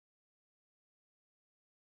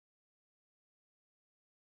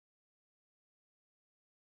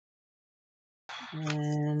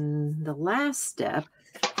And the last step,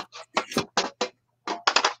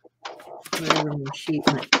 wherever my sheet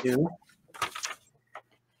went to,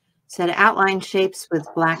 said outline shapes with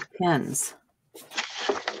black pens.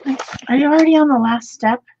 Are you already on the last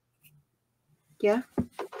step? Yeah.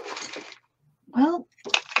 Well,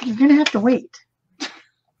 you're going to have to wait.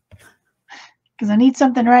 Because I need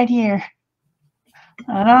something right here.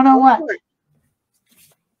 I don't know what.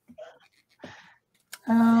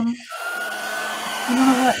 I don't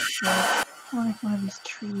know what. So, like one of these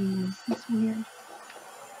trees. These weird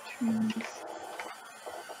trees.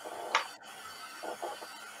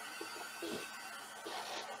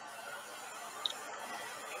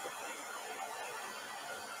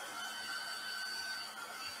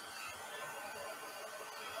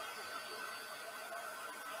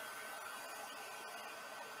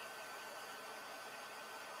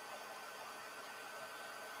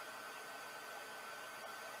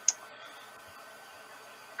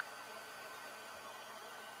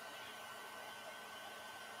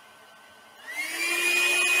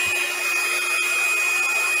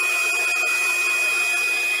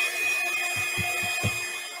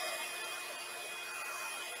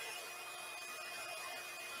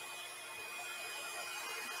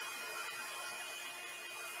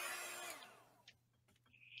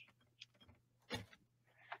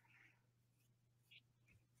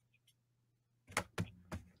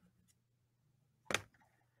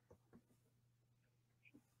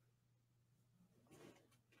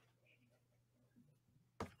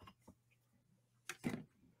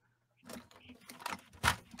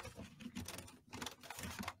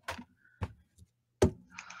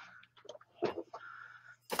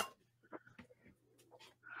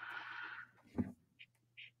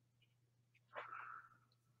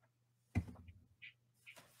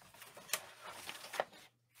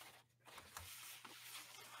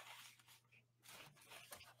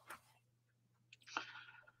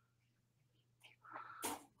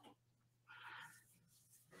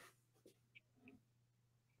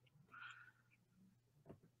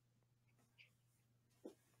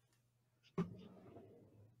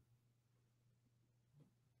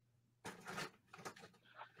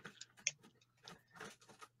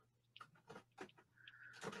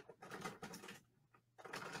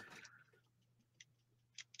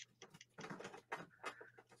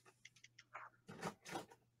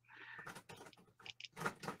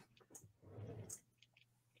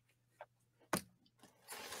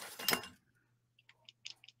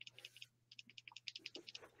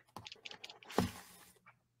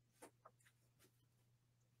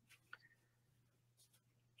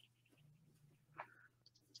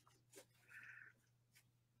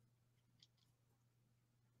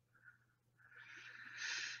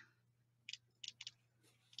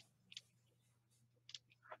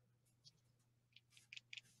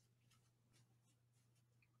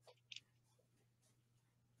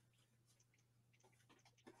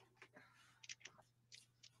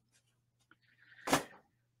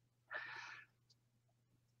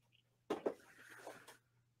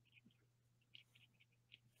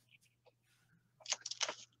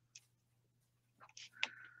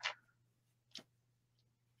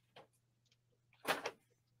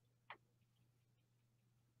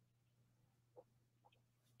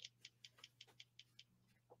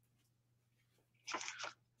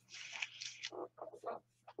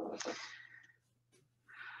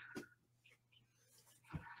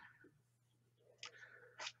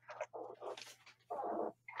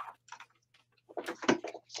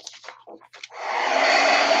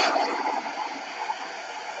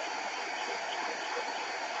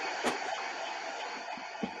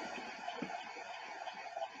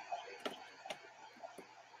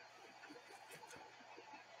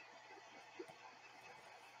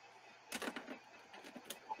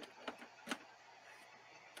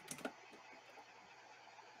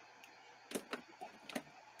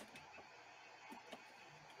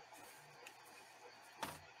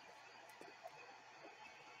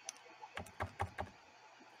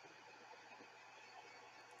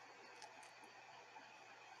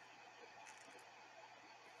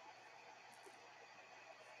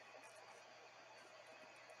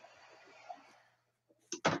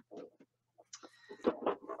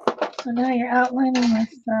 So now you're outlining with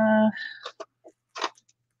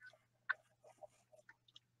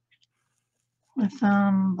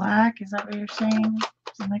black. Is that what you're saying?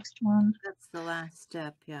 The next one. That's the last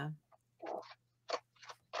step, yeah.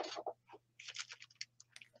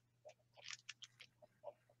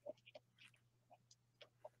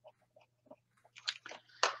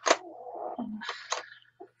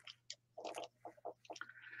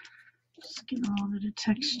 Just Get a little bit of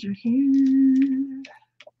texture here. And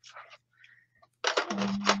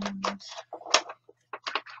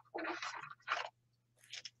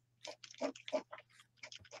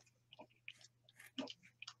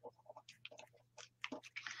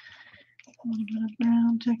a little bit of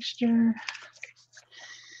brown texture.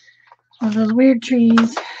 One of those weird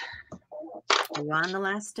trees. Are you on the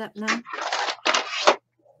last step now?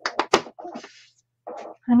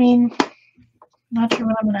 I mean, not sure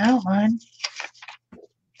what I'm going to outline.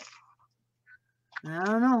 I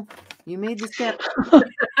don't know. You made the step.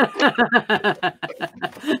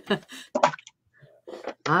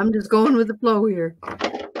 I'm just going with the flow here.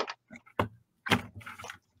 All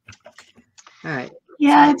right.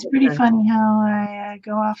 Yeah, So it's pretty funny how I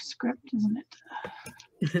go off script, isn't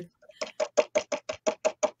it?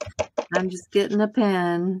 I'm just getting a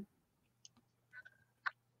pen.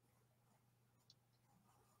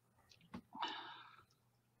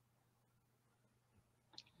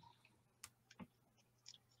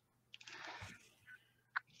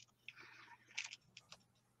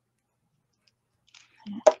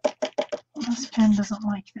 This pen doesn't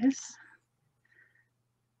like this.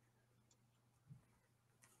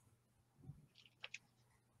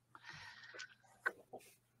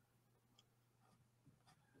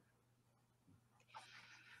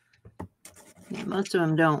 Yeah, most of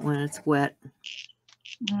them don't when it's wet.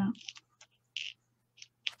 Yeah.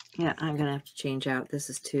 Yeah, I'm gonna have to change out. This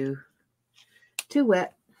is too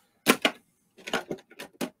wet.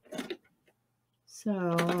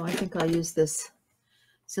 So I think I'll use this.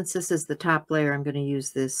 Since this is the top layer, I'm going to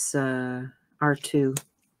use this R2.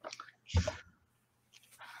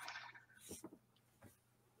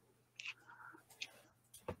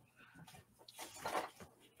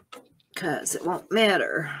 Because it won't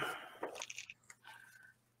matter.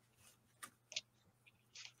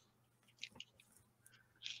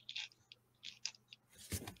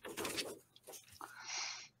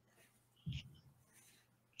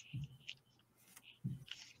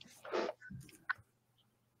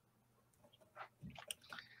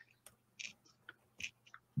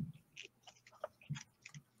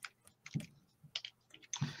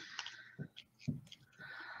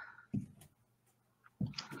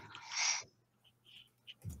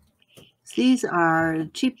 These are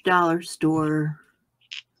cheap dollar store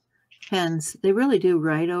pens. They really do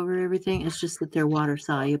write over everything. It's just that they're water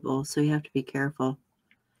soluble, so you have to be careful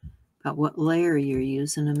about what layer you're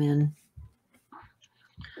using them in.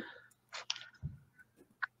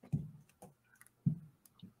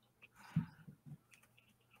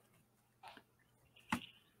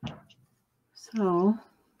 So,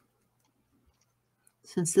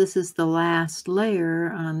 since this is the last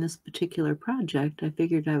layer on this particular project, I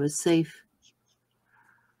figured I was safe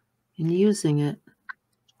in using it.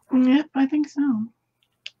 Yep, I think so.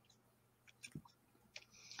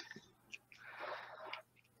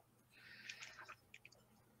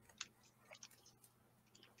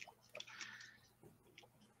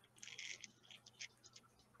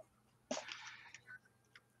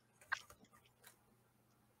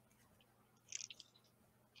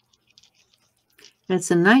 It's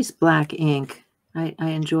a nice black ink. I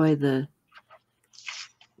enjoy the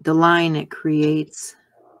line it creates.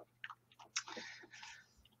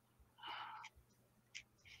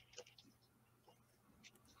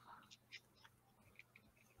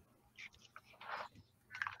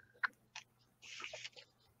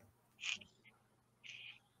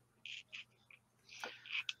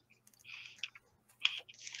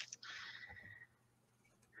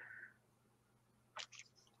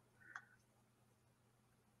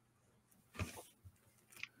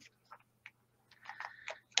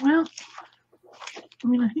 Well, I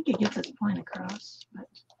mean, I think it gets its point across. But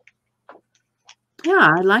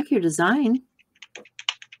Yeah, I like your design.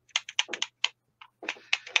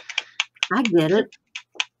 I get it.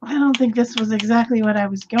 I don't think this was exactly what I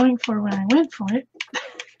was going for when I went for it.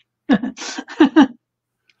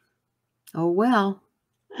 Oh, well.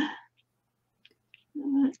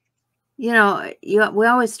 You know, we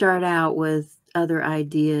always start out with other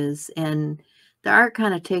ideas, and the art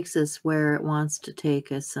kind of takes us where it wants to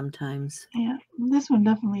take us sometimes. Yeah, this one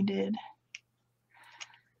definitely did.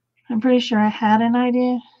 I'm pretty sure I had an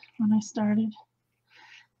idea when I started,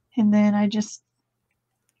 and then I just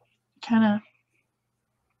kind of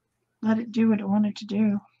let it do what it wanted to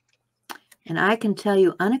do. And I can tell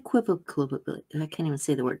you unequivocally, I can't even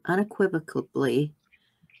say the word, unequivocally,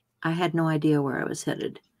 I had no idea where I was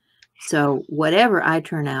headed. So whatever I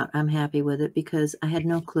turn out, I'm happy with it because I had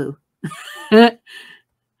no clue. Fly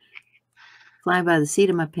by the seat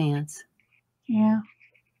of my pants. Yeah.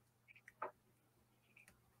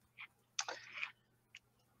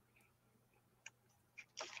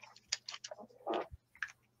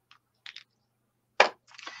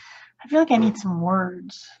 feel like I need some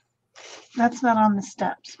words. That's not on the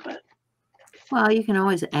steps, but. Well, you can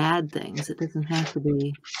always add things. It doesn't have to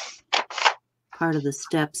be part of the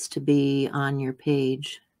steps to be on your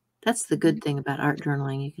page. That's the good thing about art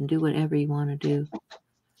journaling. You can do whatever you want to do.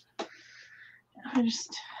 I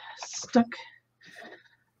just stuck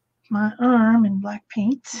my arm in black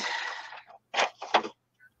paint.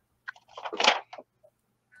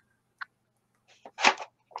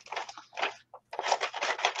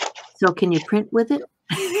 So can you print with it?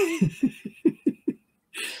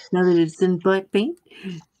 Now that it's in black paint?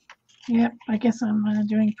 Yep, I guess I'm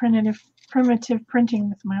doing primitive printing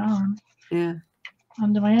with my arm. Yeah.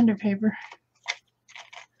 Onto my underpaper.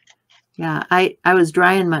 Yeah, I was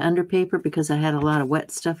drying my underpaper because I had a lot of wet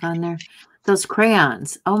stuff on there. Those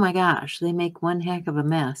crayons, oh my gosh, they make one heck of a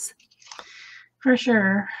mess. For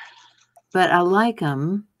sure. But I like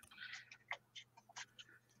them.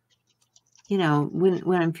 You know,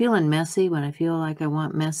 when I'm feeling messy, when I feel like I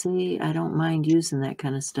want messy, I don't mind using that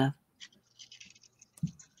kind of stuff.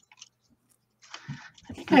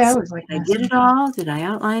 I think I always like messy. Did I get it all? Did I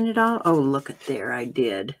outline it all? Oh, look at there. I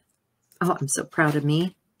did. Oh, I'm so proud of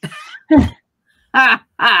me.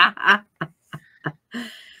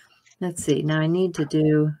 Let's see. Now I need to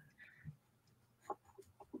do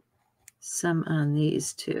some on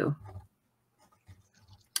these too.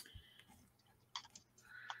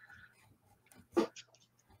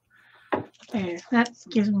 There, that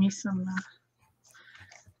gives me some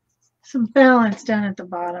balance down at the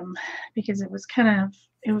bottom, because it was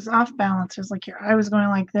off balance. It was like your eye was going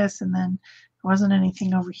like this, and then there wasn't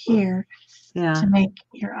anything over here to make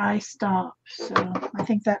your eye stop. So I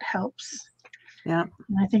think that helps. Yeah.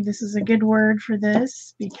 And I think this is a good word for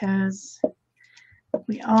this, because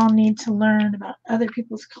we all need to learn about other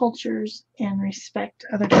people's cultures and respect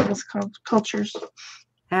other people's cultures.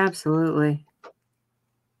 Absolutely.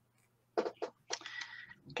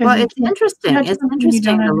 Well, it's interesting. It's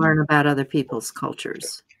interesting to learn about other people's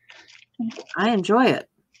cultures. I enjoy it.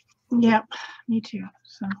 Yep, me too.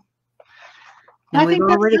 So, and we've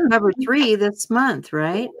already covered 3 this month,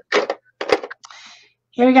 right?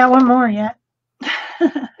 Here we got one more yet.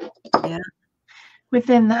 Yeah.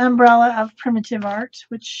 Within the umbrella of primitive art,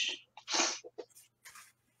 which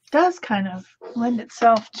does kind of lend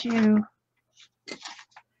itself to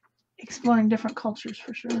exploring different cultures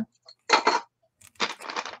for sure.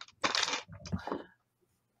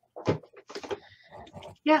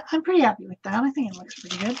 Yeah, I'm pretty happy with that. I think it looks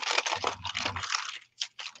pretty good.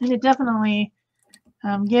 And it definitely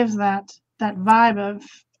gives that vibe of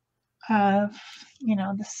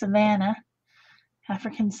the savannah,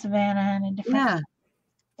 African savannah, and a different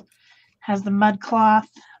has the mud cloth.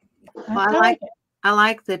 Well, I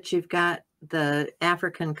like that you've got the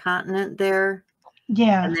African continent there.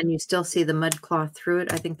 Yeah. And then you still see the mud cloth through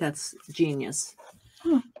it. I think that's genius.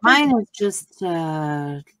 Mine is just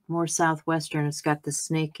more southwestern. It's got the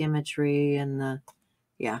snake imagery and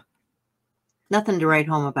nothing to write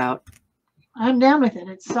home about. I'm down with it.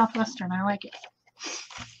 It's southwestern. I like it.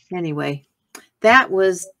 Anyway, that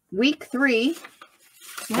was week 3.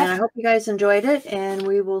 Yep. And I hope you guys enjoyed it. And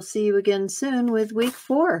we will see you again soon with week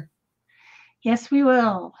 4. Yes, we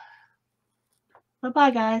will.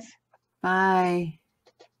 Bye-bye, guys. Bye.